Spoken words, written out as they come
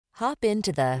Hop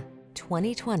into the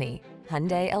 2020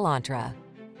 Hyundai Elantra.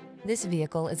 This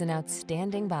vehicle is an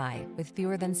outstanding buy with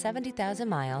fewer than 70,000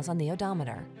 miles on the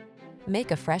odometer.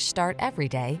 Make a fresh start every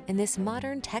day in this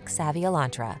modern tech-savvy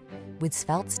Elantra. With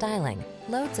svelte styling,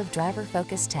 loads of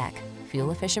driver-focused tech,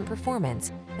 fuel-efficient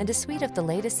performance, and a suite of the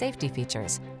latest safety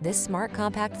features, this smart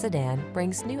compact sedan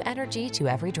brings new energy to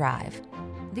every drive.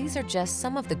 These are just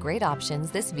some of the great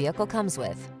options this vehicle comes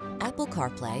with: Apple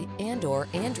CarPlay and/or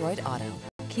Android Auto,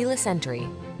 keyless entry,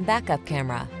 backup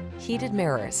camera, heated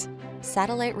mirrors,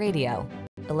 satellite radio,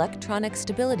 electronic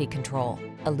stability control,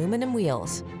 aluminum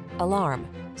wheels, alarm,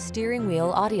 steering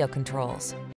wheel audio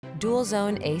controls, dual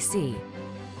zone AC.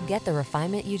 Get the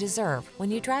refinement you deserve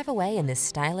when you drive away in this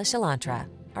stylish Elantra.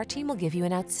 Our team will give you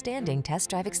an outstanding test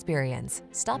drive experience.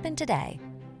 Stop in today.